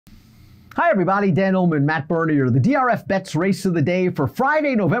Hi everybody, Dan Illman, Matt Bernier. The DRFBets race of the day for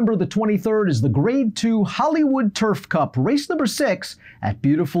Friday, November the 23rd is the Grade 2 Hollywood Turf Cup, race number 6 at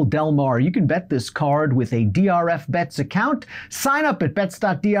beautiful Del Mar. You can bet this card with a DRFBets account. Sign up at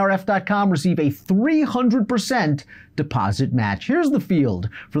bets.drf.com, receive a 300% deposit match. Here's the field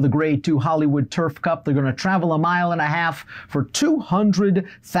for the Grade 2 Hollywood Turf Cup. They're going to travel a mile and a half for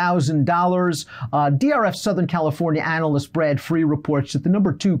 $200,000. DRF Southern California analyst Brad Free reports that the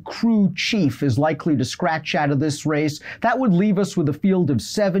number 2 Crew Chief is likely to scratch out of this race. That would leave us with a field of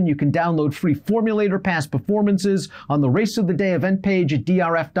 7. You can download free formulator past performances on the Race of the Day event page at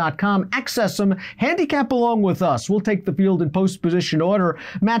drf.com. Access them, handicap along with us. We'll take the field in post position order.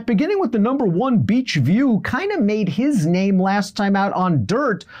 Matt, beginning with the number 1 Beach View, kind of made his name last time out on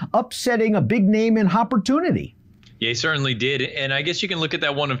dirt, upsetting a big name in Opportunity. Yeah, he certainly did. And I guess you can look at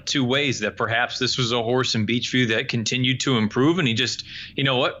that one of two ways, that perhaps this was a horse in Beachview that continued to improve. And he just, you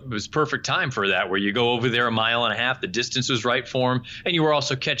know what, it was perfect time for that, where you go over there a mile and a half. The distance was right for him. And you were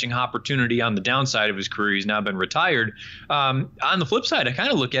also catching Opportunity on the downside of his career. He's now been retired. On the flip side, I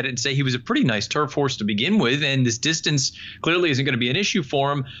kind of look at it and say he was a pretty nice turf horse to begin with. And this distance clearly isn't going to be an issue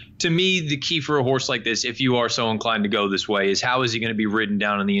for him. To me, the key for a horse like this, if you are so inclined to go this way, is how is he going to be ridden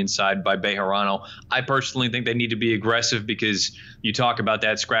down on the inside by Bejarano? I personally think they need to be aggressive, because you talk about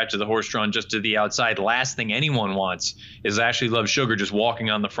that scratch of the horse drawn just to the outside. Last thing anyone wants is Ashley Love Sugar just walking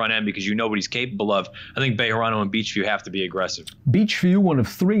on the front end, because you know what he's capable of. I think Bejarano and Beachview have to be aggressive. Beachview, one of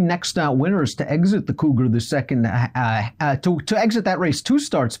 3 next out winners to exit the Cougar the second, to exit that race 2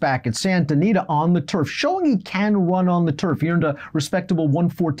 starts back at Santa Anita on the turf, showing he can run on the turf. He earned a respectable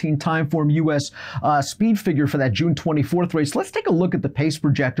 1:14 time form U.S. Speed figure for that June 24th race. Let's take a look at the pace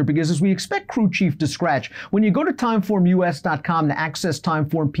projector, because as we expect Crew Chief to scratch, when you go to timeformus.com to access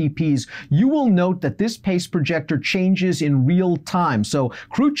Timeform PPs, you will note that this pace projector changes in real time. So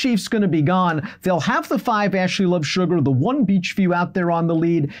Crew Chief's going to be gone. They'll have the 5 Ashley Love Sugar, the 1 Beachview out there on the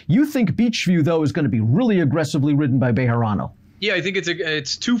lead. You think Beachview, though, is going to be really aggressively ridden by Bejarano? Yeah, I think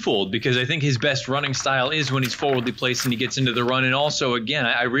it's twofold, because I think his best running style is when he's forwardly placed and he gets into the run. And also, again,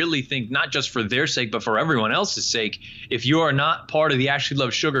 I really think not just for their sake, but for everyone else's sake, if you are not part of the Ashley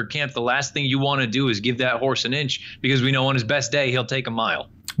Love Sugar camp, the last thing you want to do is give that horse an inch, because we know on his best day, he'll take a mile.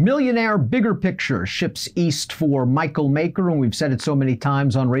 Millionaire Bigger Picture ships east for Michael Maker, and we've said it so many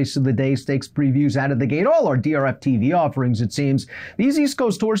times on Race of the Day stakes previews out of the gate, all our DRFTV offerings, it seems. These East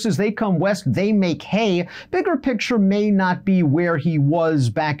Coast horses, they come west, they make hay. Bigger Picture may not be where he was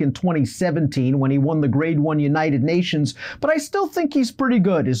back in 2017 when he won the Grade 1 United Nations, but I still think he's pretty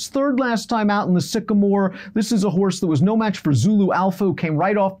good. His 3rd last time out in the Sycamore. This is a horse that was no match for Zulu Alpha, who came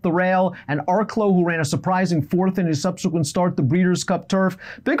right off the rail, and Arklow, who ran a surprising 4th in his subsequent start, the Breeders' Cup Turf.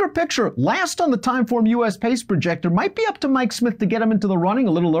 Bigger Picture, last on the Timeform US pace projector, might be up to Mike Smith to get him into the running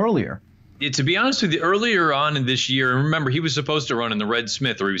a little earlier. Yeah, to be honest with you, earlier on in this year, remember, he was supposed to run in the Red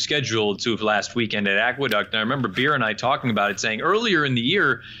Smith, or he was scheduled to last weekend at Aqueduct. And I remember Beer and I talking about it, saying earlier in the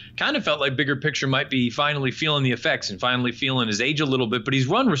year, kind of felt like Bigger Picture might be finally feeling the effects and finally feeling his age a little bit. But he's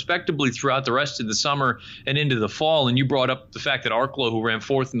run respectably throughout the rest of the summer and into the fall. And you brought up the fact that Arklow, who ran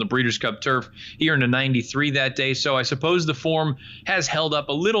 4th in the Breeders' Cup Turf, he earned a 93 that day. So I suppose the form has held up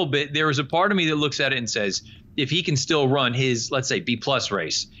a little bit. There is a part of me that looks at it and says, if he can still run his, let's say, B-plus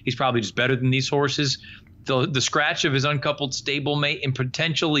race, he's probably just better than these horses. The scratch of his uncoupled stablemate and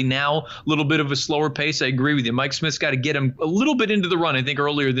potentially now a little bit of a slower pace, I agree with you. Mike Smith's got to get him a little bit into the run, I think,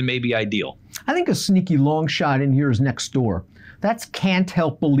 earlier than maybe ideal. I think a sneaky long shot in here is Next Door. That's Can't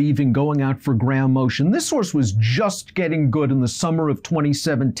Help Believing going out for Graham Motion. This horse was just getting good in the summer of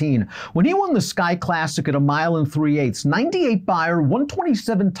 2017. When he won the Sky Classic at a mile and 3/8, 98 Beyer,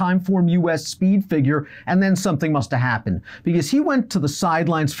 127 Timeform US speed figure, and then something must have happened, because he went to the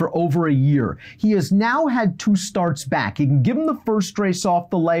sidelines for over a year. He has now had 2 starts back. He can give him the first race off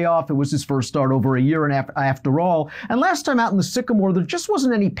the layoff. It was his first start over a year and after all. And last time out in the Sycamore, there just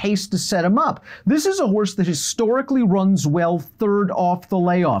wasn't any pace to set him up. This is a horse that historically runs well 3rd off the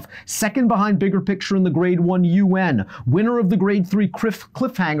layoff, 2nd behind Bigger Picture in the Grade 1 UN, winner of the Grade 3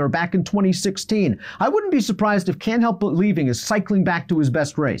 Cliffhanger back in 2016. I wouldn't be surprised if Can't Help Believing is cycling back to his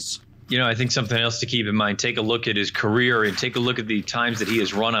best race. You know, I think something else to keep in mind, take a look at his career and take a look at the times that he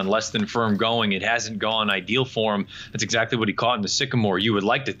has run on less than firm going. It hasn't gone ideal for him. That's exactly what he caught in the Sycamore. You would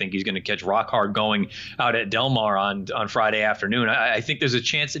like to think he's going to catch rock hard going out at Del Mar on Friday afternoon. I think there's a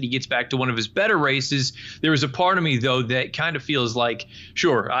chance that he gets back to one of his better races. There is a part of me, though, that kind of feels like,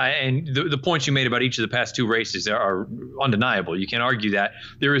 sure, and the points you made about each of the past 2 races are undeniable. You can't argue that.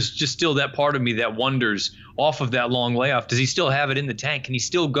 There is just still that part of me that wonders, off of that long layoff, does he still have it in the tank? Can he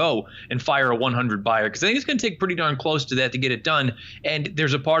still go? and fire a 100 buyer, because I think it's going to take pretty darn close to that to get it done. And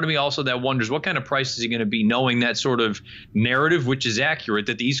there's a part of me also that wonders what kind of price is he going to be, knowing that sort of narrative, which is accurate,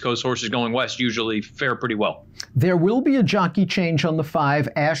 that the East Coast horses going west usually fare pretty well. There will be a jockey change on the 5.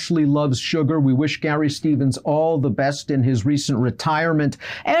 Ashley Loves Sugar. We wish Gary Stevens all the best in his recent retirement.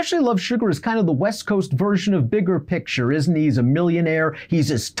 Ashley Loves Sugar is kind of the West Coast version of Bigger Picture, isn't he? He's a millionaire.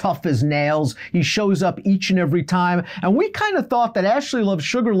 He's as tough as nails. He shows up each and every time. And we kind of thought that Ashley Loves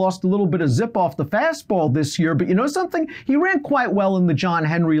Sugar lost a little bit of zip off the fastball this year. But you know something? He ran quite well in the John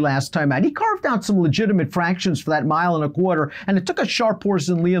Henry last time out. He carved out some legitimate fractions for that 1.25 miles, and it took a sharp horse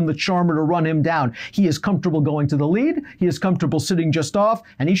in Liam the Charmer to run him down. He is comfortable going to the lead. He is comfortable sitting just off,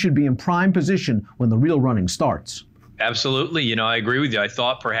 and he should be in prime position when the real running starts. Absolutely. You know, I agree with you. I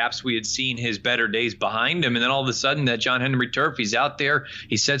thought perhaps we had seen his better days behind him. And then all of a sudden that John Henry turf, he's out there.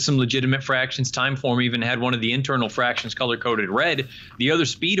 He set some legitimate fractions. Time Form even had one of the internal fractions color-coded red. The other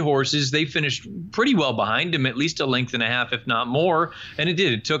speed horses, they finished pretty well behind him, at least a length and a half, if not more. And it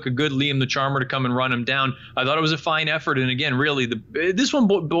did. It took a good Liam the Charmer to come and run him down. I thought it was a fine effort. And again, really, this one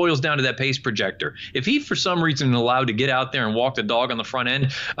boils down to that pace projector. If he, for some reason, allowed to get out there and walk the dog on the front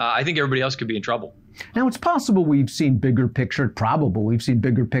end, I think everybody else could be in trouble. Now, it's possible we've seen Bigger Picture. Probable we've seen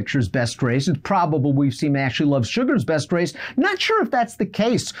Bigger Picture's best race. It's probable we've seen Ashley Loves Sugar's best race. Not sure if that's the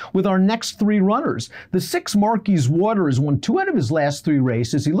case with our next 3 runners. The 6 Marquis Water has won 2 out of his last 3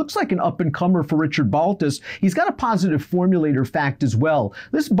 races. He looks like an up-and-comer for Richard Baltus. He's got a positive formulator fact as well.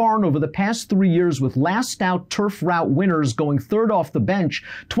 This barn over the past 3 years with last-out turf route winners going 3rd off the bench,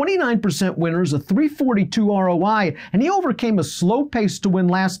 29% winners, a 342 ROI, and he overcame a slow pace to win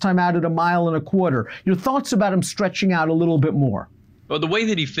last time out at 1.25 miles. Your thoughts about him stretching out a little bit more? Well, the way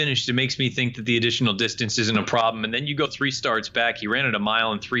that he finished, it makes me think that the additional distance isn't a problem. And then you go 3 starts back. He ran at 1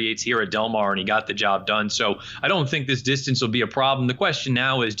 mile and 3/8 here at Del Mar, and he got the job done. So I don't think this distance will be a problem. The question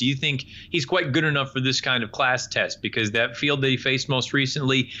now is, do you think he's quite good enough for this kind of class test? Because that field that he faced most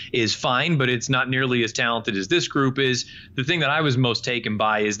recently is fine, but it's not nearly as talented as this group is. The thing that I was most taken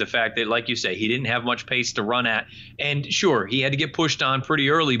by is the fact that, like you say, he didn't have much pace to run at. And sure, he had to get pushed on pretty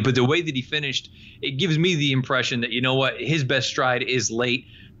early, but the way that he finished, it gives me the impression that, you know what, his best stride is late.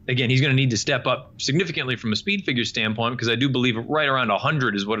 Again, he's going to need to step up significantly from a speed figure standpoint, because I do believe right around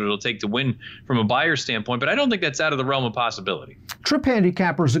 100 is what it'll take to win from a buyer standpoint. But I don't think that's out of the realm of possibility. Trip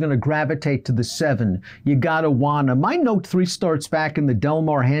handicappers are going to gravitate to the 7. You gotta wanna. My note 3 starts back in the Del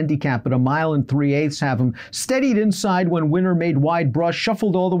Mar handicap at 1 mile and 3/8 have him steadied inside when winner made wide brush,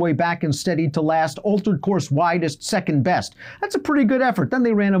 shuffled all the way back and steadied to last, altered course widest, 2nd best. That's a pretty good effort. Then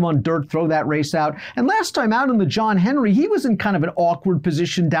they ran him on dirt, throw that race out. And last time out in the John Henry, he was in kind of an awkward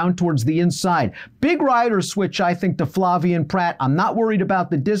position down towards the inside. Big rider switch, I think, to Flavien Prat. I'm not worried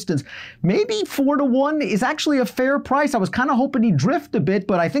about the distance. Maybe 4-1 is actually a fair price. I was kind of hoping he'd drift a bit,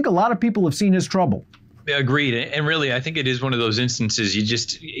 but I think a lot of people have seen his trouble. Agreed. And really, I think it is one of those instances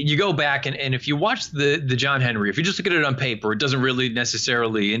you go back and if you watch the John Henry, if you just look at it on paper, it doesn't really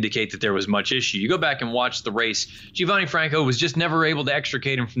necessarily indicate that there was much issue. You go back and watch the race. Giovanni Franco was just never able to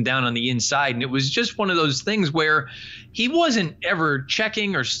extricate him from down on the inside. And it was just one of those things where he wasn't ever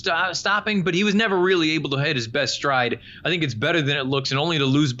checking or stopping, but he was never really able to hit his best stride. I think it's better than it looks, and only to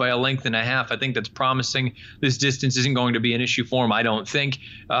lose by 1.5 lengths. I think that's promising. This distance isn't going to be an issue for him, I don't think.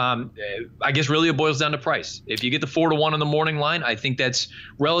 I guess really it boils down to price. If you get the 4-1 on the morning line, I think that's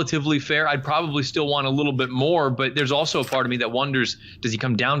relatively fair. I'd probably still want a little bit more, but there's also a part of me that wonders, does he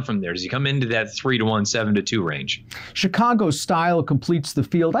come down from there? Does he come into that 3-1, 7-2 range? Chicago Style completes the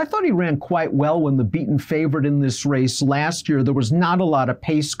field. I thought he ran quite well when the beaten favorite in this race last year. There was not a lot of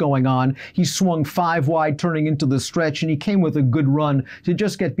pace going on. He swung 5 wide turning into the stretch, and he came with a good run to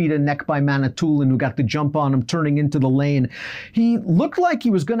just get beat a neck by Manitoulin, who got the jump on him turning into the lane. He looked like he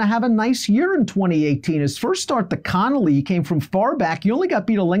was going to have a nice year in 2018. His first start, the Connolly, he came from far back. He only got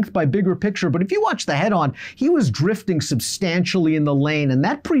beat a length by Bigger Picture, but if you watch the head-on, he was drifting substantially in the lane, and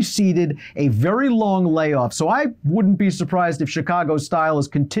that preceded a very long layoff. So I wouldn't be surprised if Chicago Style has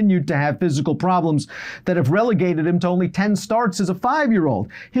continued to have physical problems that have relegated him to only 10 starts as a 5-year-old.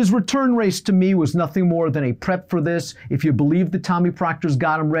 His return race to me was nothing more than a prep for this. If you believe that Tommy Proctor's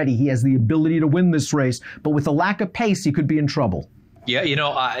got him ready, he has the ability to win this race, but with a lack of pace, he could be in trouble. Yeah, you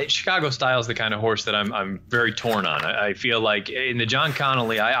know, Chicago Style is the kind of horse that I'm very torn on. I feel like in the John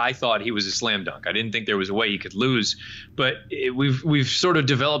Connolly, I thought he was a slam dunk. I didn't think there was a way he could lose, but we've sort of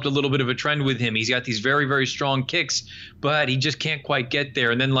developed a little bit of a trend with him. He's got these very, very strong kicks, but he just can't quite get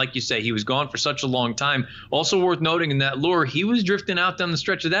there. And then, like you say, he was gone for such a long time. Also worth noting in that lure, he was drifting out down the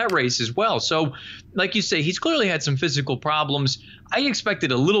stretch of that race as well. So, like you say, he's clearly had some physical problems. I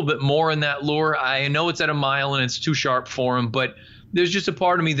expected a little bit more in that lure. I know it's at 1 mile and it's too sharp for him, but there's just a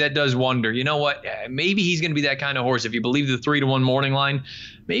part of me that does wonder, you know what, maybe he's going to be that kind of horse. If you believe the 3-1 morning line,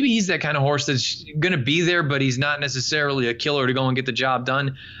 maybe he's that kind of horse that's going to be there, but he's not necessarily a killer to go and get the job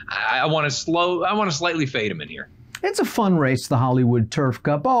done. I want to slightly fade him in here. It's a fun race, the Hollywood Turf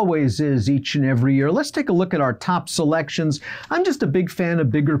Cup. Always is each and every year. Let's take a look at our top selections. I'm just a big fan of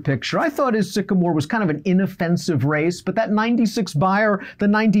bigger picture. I thought his Sycamore was kind of an inoffensive race, but that 96 Buyer, the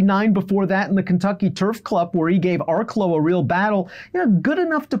 99 before that in the Kentucky Turf Club where he gave Arklow a real battle, good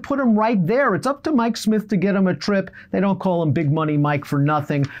enough to put him right there. It's up to Mike Smith to get him a trip. They don't call him Big Money Mike for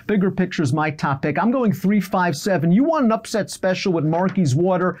nothing. Bigger picture's my top pick. I'm going 3-5-7. You want an upset special with Marky's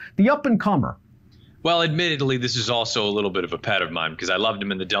Water, the up-and-comer. Well, admittedly, this is also a little bit of a pet of mine because I loved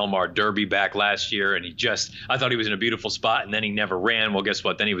him in the Del Mar Derby back last year, and I thought he was in a beautiful spot, and then he never ran. Well, guess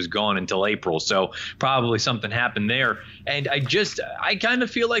what? Then he was gone until April, so probably something happened there. And I kind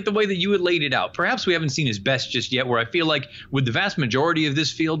of feel like the way that you had laid it out, perhaps we haven't seen his best just yet, where I feel like with the vast majority of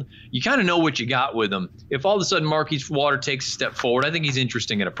this field, you kind of know what you got with him. If all of a sudden Marky's Water takes a step forward, I think he's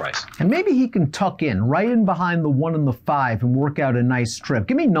interesting at a price. And maybe he can tuck in right in behind the 1 and the 5 and work out a nice trip.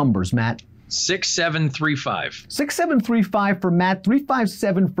 Give me numbers, Matt. 6-7-3-5. 6-7-3-5 for Matt,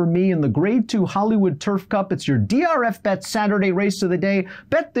 3-5-7 for me in the Grade 2 Hollywood Turf Cup. It's your DRFBets Saturday race of the day.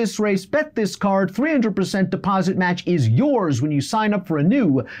 Bet this race, bet this card. 300% deposit match is yours when you sign up for a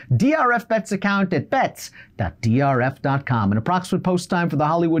new DRFBets account at bets.drf.com. An approximate post time for the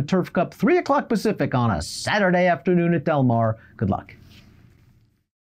Hollywood Turf Cup, 3 o'clock Pacific on a Saturday afternoon at Del Mar. Good luck.